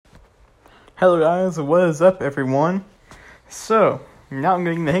Hello guys, what is up everyone? So, now I'm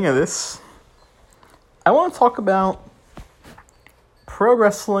getting the hang of this. I want to talk about pro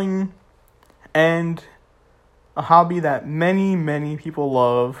wrestling and a hobby that many people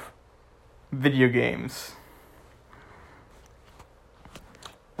love, video games.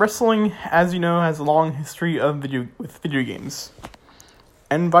 Wrestling, as you know, has a long history of video games,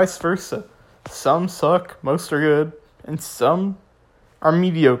 and vice versa. Some suck, most are good, and some are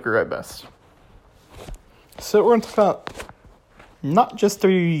mediocre at best. So we're going to talk about not just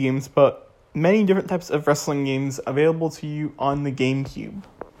WWE games, but many different types of wrestling games available to you on the GameCube.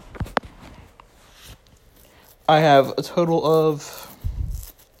 I have a total of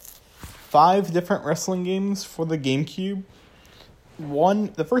 5 different wrestling games for the GameCube.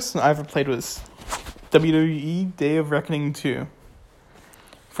 The first one I ever played was WWE Day of Reckoning 2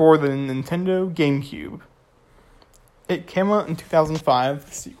 for the Nintendo GameCube. It came out in 2005,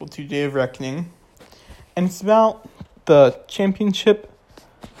 the sequel to Day of Reckoning. And it's about the championship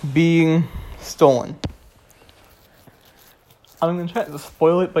being stolen. I'm going to try to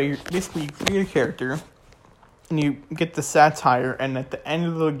spoil it, but you create a character, and you get the satire, and at the end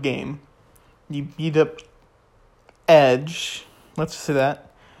of the game, you beat up Edge, let's just say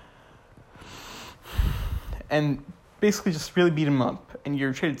that, and basically just really beat him up. And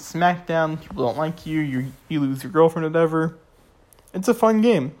you're traded to SmackDown, people don't like you, you lose your girlfriend or whatever. It's a fun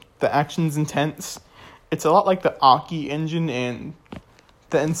game. The action's intense. It's a lot like the Aki engine and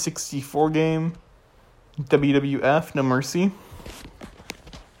the N64 game, WWF, No Mercy.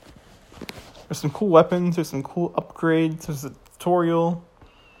 There's some cool weapons, there's some cool upgrades, there's a tutorial.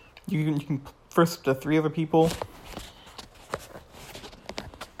 You can first up to 3 other people.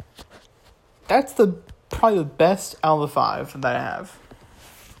 That's probably the best out of the 5 that I have.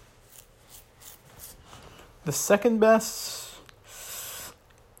 The second best,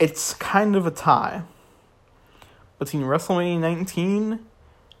 it's kind of a tie between WrestleMania 19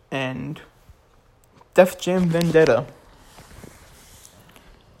 and Def Jam Vendetta.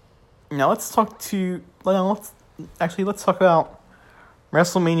 Now let's talk about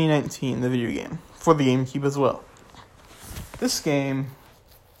WrestleMania 19, the video game, for the GameCube as well. This game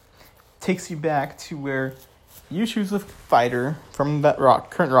takes you back to where you choose a fighter from that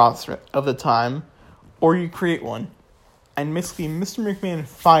current roster of the time, or you create one, and basically Mr. McMahon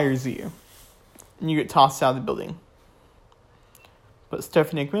fires you, and you get tossed out of the building. But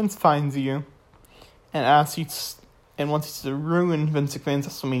Stephanie McMahon finds you, and asks you wants you to ruin Vince McMahon's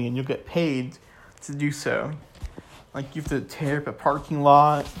WrestleMania, and you'll get paid to do so. Like, you have to tear up a parking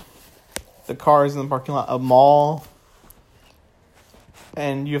lot, the cars in the parking lot, a mall,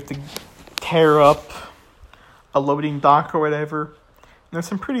 and you have to tear up a loading dock or whatever. And there's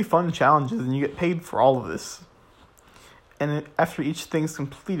some pretty fun challenges, and you get paid for all of this. And after each thing's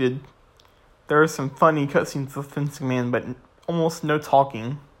completed, there are some funny cutscenes with Vince McMahon, but almost no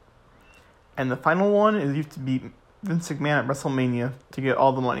talking. And the final one is you have to beat Vince McMahon at WrestleMania to get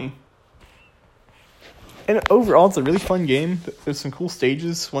all the money. And overall, it's a really fun game. There's some cool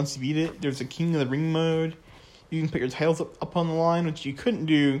stages once you beat it. There's a King of the Ring mode. You can put your titles up on the line, which you couldn't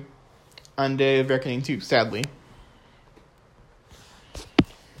do on Day of Reckoning 2, sadly.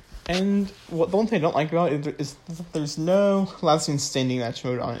 And the one thing I don't like about it is that there's no last man standing match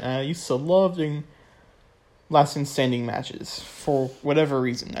mode on it. And I used to love doing last man standing matches for whatever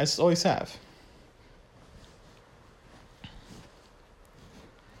reason. I just always have.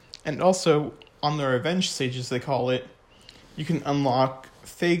 And also, on the revenge stages, they call it, you can unlock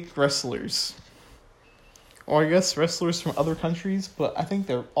fake wrestlers. Or I guess wrestlers from other countries, but I think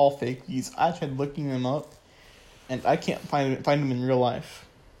they're all fakies. I tried looking them up, and I can't find them in real life.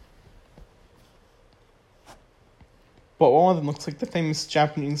 But one of them looks like the famous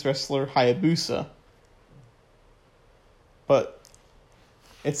Japanese wrestler Hayabusa. But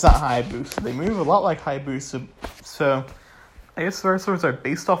it's not Hayabusa. They move a lot like Hayabusa, so I guess the wrestlers are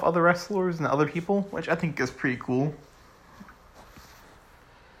based off other wrestlers and other people, which I think is pretty cool.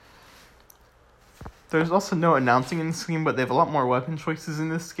 There's also no announcing in this game, but they have a lot more weapon choices in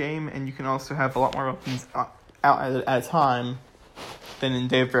this game, and you can also have a lot more weapons out at a time than in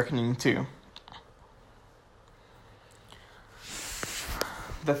Day of Reckoning 2.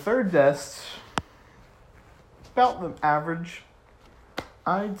 The third best, about the average,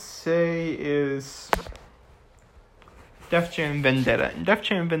 I'd say, is Def Jam Vendetta. Def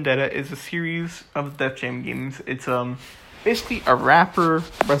Jam Vendetta is a series of Def Jam games. It's basically a rapper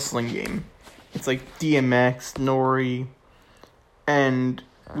wrestling game. It's like DMX, Nori, and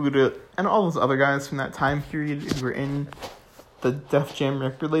Luda, and all those other guys from that time period who were in the Def Jam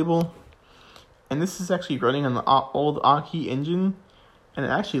record label. And this is actually running on the old Aki engine. And it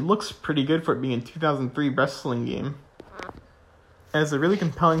actually looks pretty good for it being a 2003 wrestling game. It has a really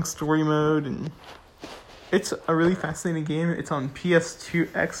compelling story mode, and it's a really fascinating game. It's on PS2,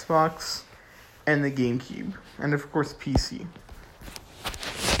 Xbox, and the GameCube, and of course PC.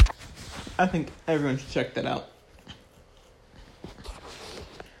 I think everyone should check that out.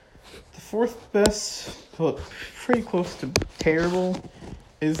 The fourth best, but pretty close to terrible,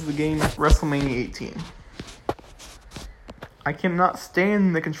 is the game WrestleMania 18. I cannot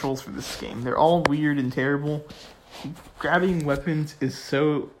stand the controls for this game. They're all weird and terrible. Grabbing weapons is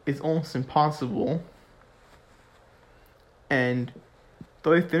almost impossible. And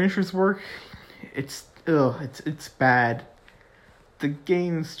the way finishers work, it's bad. The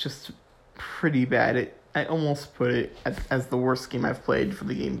game's just pretty bad. I almost put it as the worst game I've played for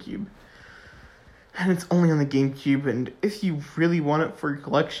the GameCube. And it's only on the GameCube, and if you really want it for your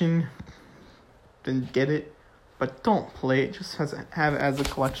collection, then get it. But don't play it, just have it as a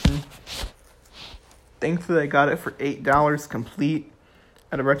collection. Thankfully, I got it for $8 complete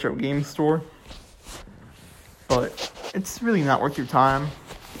at a retro game store. But it's really not worth your time.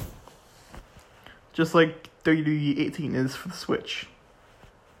 Just like WWE 18 is for the Switch.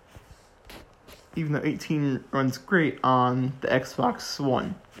 Even though 18 runs great on the Xbox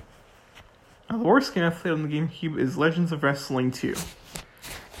One. Now, the worst game I've played on the GameCube is Legends of Wrestling 2.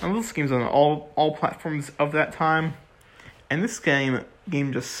 Now, this game's on all platforms of that time, and this game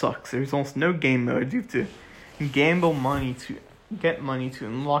just sucks. There's almost no game mode. You have to gamble money to get money to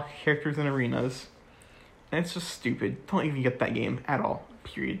unlock characters in arenas, and it's just stupid. Don't even get that game at all,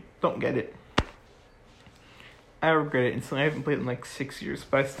 period. Don't get it. I regret it instantly. I haven't played it in like 6 years,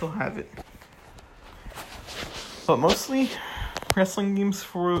 but I still have it. But mostly, wrestling games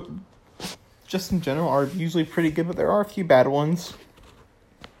for just in general are usually pretty good, but there are a few bad ones.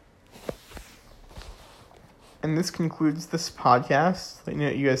 And this concludes this podcast. Let me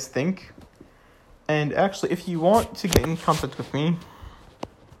know what you guys think. And actually, if you want to get in contact with me,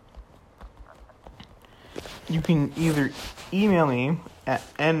 you can either email me at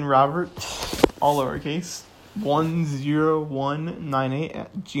nroberts, all lowercase,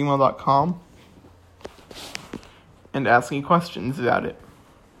 10198@gmail.com, and ask me questions about it.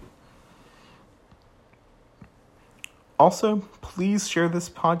 Also, please share this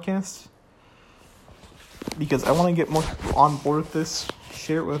podcast, because I want to get more people on board with this.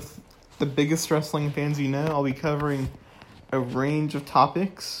 Share it with the biggest wrestling fans you know. I'll be covering a range of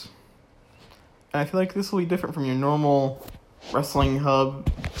topics. And I feel like this will be different from your normal Wrestling Hub,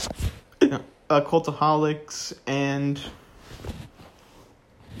 Cultaholics, and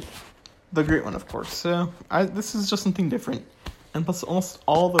The Great One, of course. So, this is just something different. And plus, almost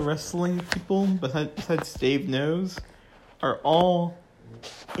all the wrestling people, besides Dave Knows, are all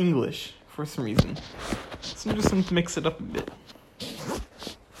English for some reason. So I'm just going to mix it up a bit.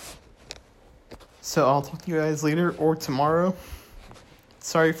 So I'll talk to you guys later or tomorrow.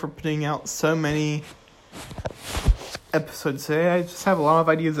 Sorry for putting out so many episodes today. I just have a lot of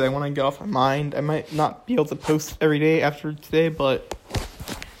ideas that I want to get off my mind. I might not be able to post every day after today, but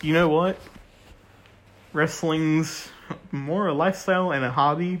you know what? Wrestling's more a lifestyle and a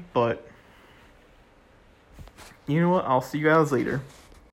hobby, but you know what? I'll see you guys later.